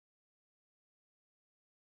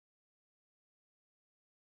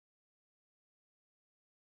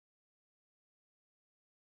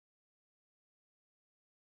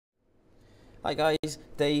Hi guys,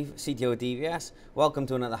 Dave, CTO at DVS. Welcome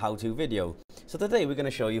to another how-to video. So today we're going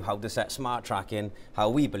to show you how to set smart tracking, how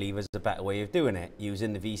we believe is a better way of doing it,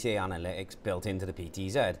 using the VCA analytics built into the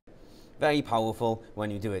PTZ. Very powerful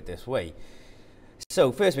when you do it this way.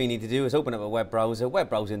 So first we need to do is open up a web browser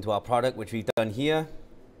into our product, which we've done here.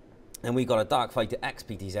 And we've got a Darkfighter X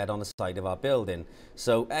PTZ on the side of our building.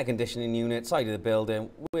 So air conditioning unit, side of the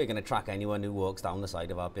building, we're going to track anyone who walks down the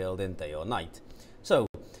side of our building day or night. So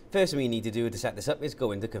first thing we need to do to set this up is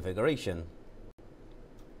go into configuration.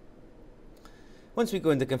 Once we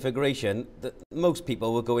go into configuration, most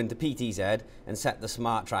people will go into PTZ and set the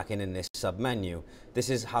smart tracking in this sub-menu.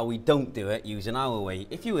 This is how we don't do it using our way.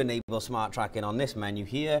 If you enable smart tracking on this menu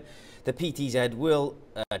here, the PTZ will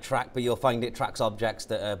track, but you'll find it tracks objects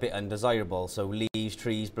that are a bit undesirable. So leaves,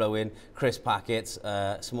 trees blowing, crisp packets,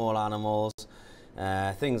 small animals,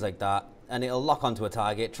 things like that. And it'll lock onto a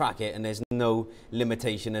target, track it, and there's no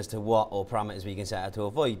limitation as to what or parameters we can set to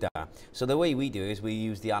avoid that. So the way we do is we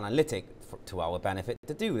use the analytic to our benefit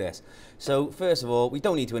to do this. So first of all, we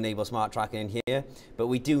don't need to enable smart tracking in here, but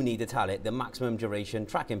we do need to tell it the maximum duration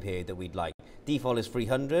tracking period that we'd like. Default is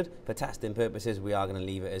 300. For testing purposes, we are going to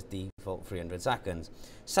leave it as default 300 seconds.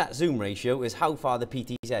 Set zoom ratio is how far the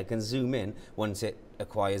PTZ can zoom in once it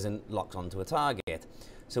acquires and locks onto a target.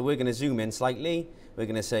 So we're going to zoom in slightly. We're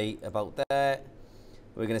going to say about there.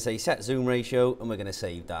 We're going to say set zoom ratio, and we're going to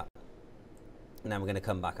save that. And then we're going to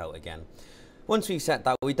come back out again. Once we've set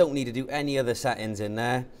that, we don't need to do any other settings in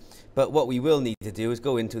there. But what we will need to do is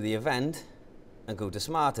go into the event and go to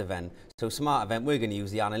smart event. So smart event, we're going to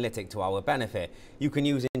use the analytic to our benefit. You can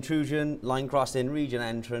use intrusion, line crossing, region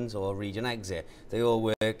entrance, or region exit. They all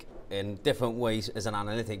work in different ways as an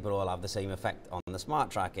analytic, but all have the same effect on the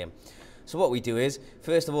smart tracking. So what we do is,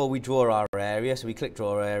 first of all, we draw our area. So we click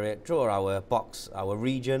draw area, draw our box, our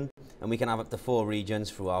region, and we can have up to 4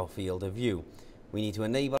 regions through our field of view. We need to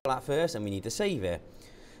enable that first, and we need to save it.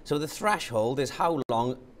 So the threshold is how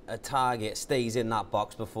long a target stays in that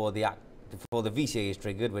box before the VCA is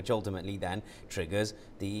triggered, which ultimately then triggers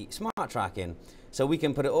the smart tracking. So we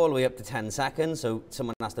can put it all the way up to 10 seconds, so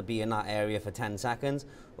someone has to be in that area for 10 seconds,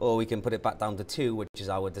 or we can put it back down to 2, which is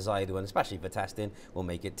our desired one, especially for testing, we'll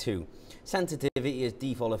make it 2. Sensitivity is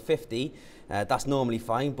default of 50, that's normally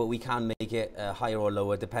fine, but we can make it higher or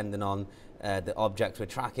lower depending on the objects we're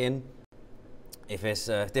tracking. If it's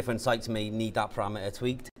different sites may need that parameter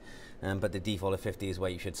tweaked. But the default of 50 is where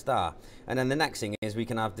you should start. And then the next thing is we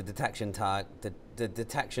can have the detection target. The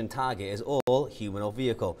detection target is all human or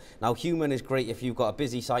vehicle. Now human is great if you've got a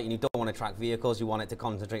busy site and you don't want to track vehicles, you want it to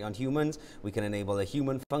concentrate on humans. We can enable the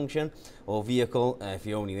human function, or vehicle if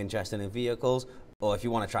you're only interested in vehicles, or if you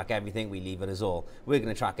want to track everything, we leave it as all. We're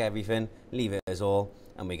going to track everything, leave it as all,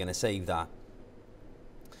 and we're going to save that.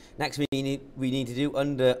 Next we need to do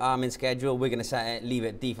under arming schedule, we're going to set it, leave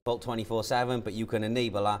it default 24/7, but you can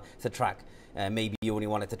enable that to track. Maybe you only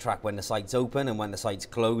want it to track when the site's open, and when the site's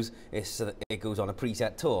closed, it goes on a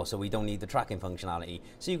preset tour, so we don't need the tracking functionality.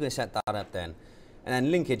 So you can set that up then. And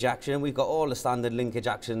then linkage action, we've got all the standard linkage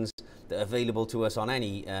actions that are available to us on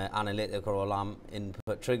any analytic or alarm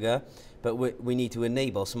input trigger, but we need to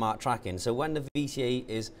enable smart tracking. So when the VCA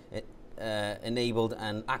is enabled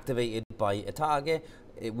and activated by a target,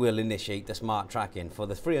 it will initiate the smart tracking for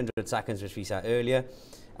the 300 seconds which we set earlier,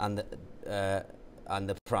 and the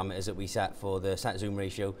parameters that we set for the set zoom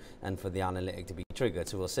ratio and for the analytic to be triggered.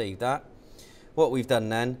 So we'll save that. What we've done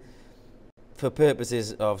then, for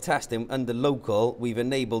purposes of testing, under local, we've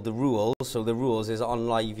enabled the rules. So the rules is on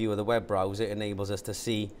live view of the web browser. It enables us to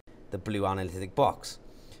see the blue analytic box.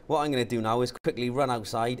 What I'm going to do now is quickly run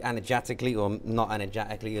outside energetically, or not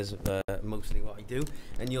energetically as mostly what I do,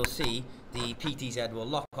 and you'll see the PTZ will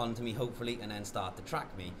lock onto me hopefully and then start to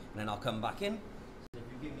track me, and then I'll come back in. So if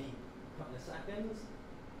you give me a couple of seconds.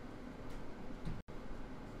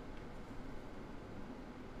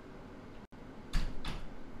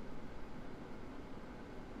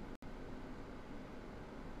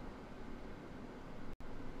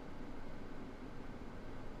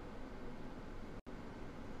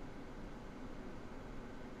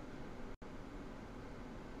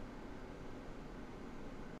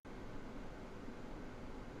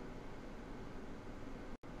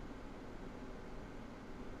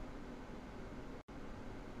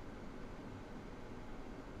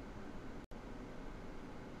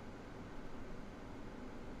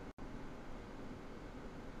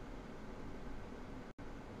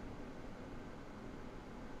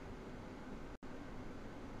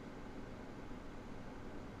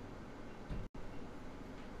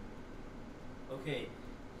 Okay,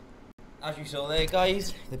 As you saw there,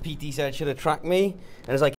 guys, the PTZ should have tracked me, and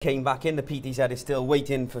as I came back in, the PTZ is still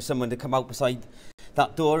waiting for someone to come out beside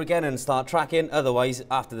that door again and start tracking. Otherwise,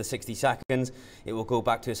 after the 60 seconds, it will go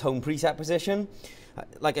back to its home preset position.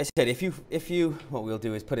 Like I said, what we'll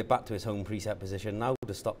do is put it back to its home preset position now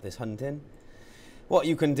to stop this hunting. What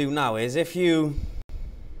you can do now is, if you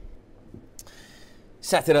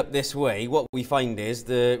set it up this way, what we find is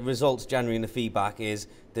the results generally in the feedback is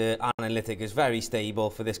the analytic is very stable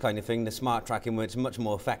for this kind of thing. The smart tracking works much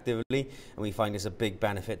more effectively, and we find it's a big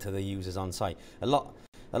benefit to the users on site. A lot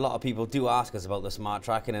of people do ask us about the smart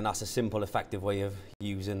tracking, and that's a simple, effective way of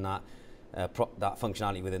using that that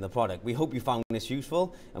functionality within the product. We hope you found this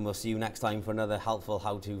useful, and we'll see you next time for another helpful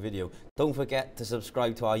how-to video. Don't forget to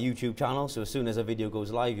subscribe to our YouTube channel, so as soon as a video goes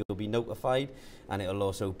live, you'll be notified, and it'll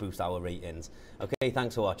also boost our ratings. Okay,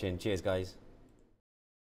 thanks for watching. Cheers, guys.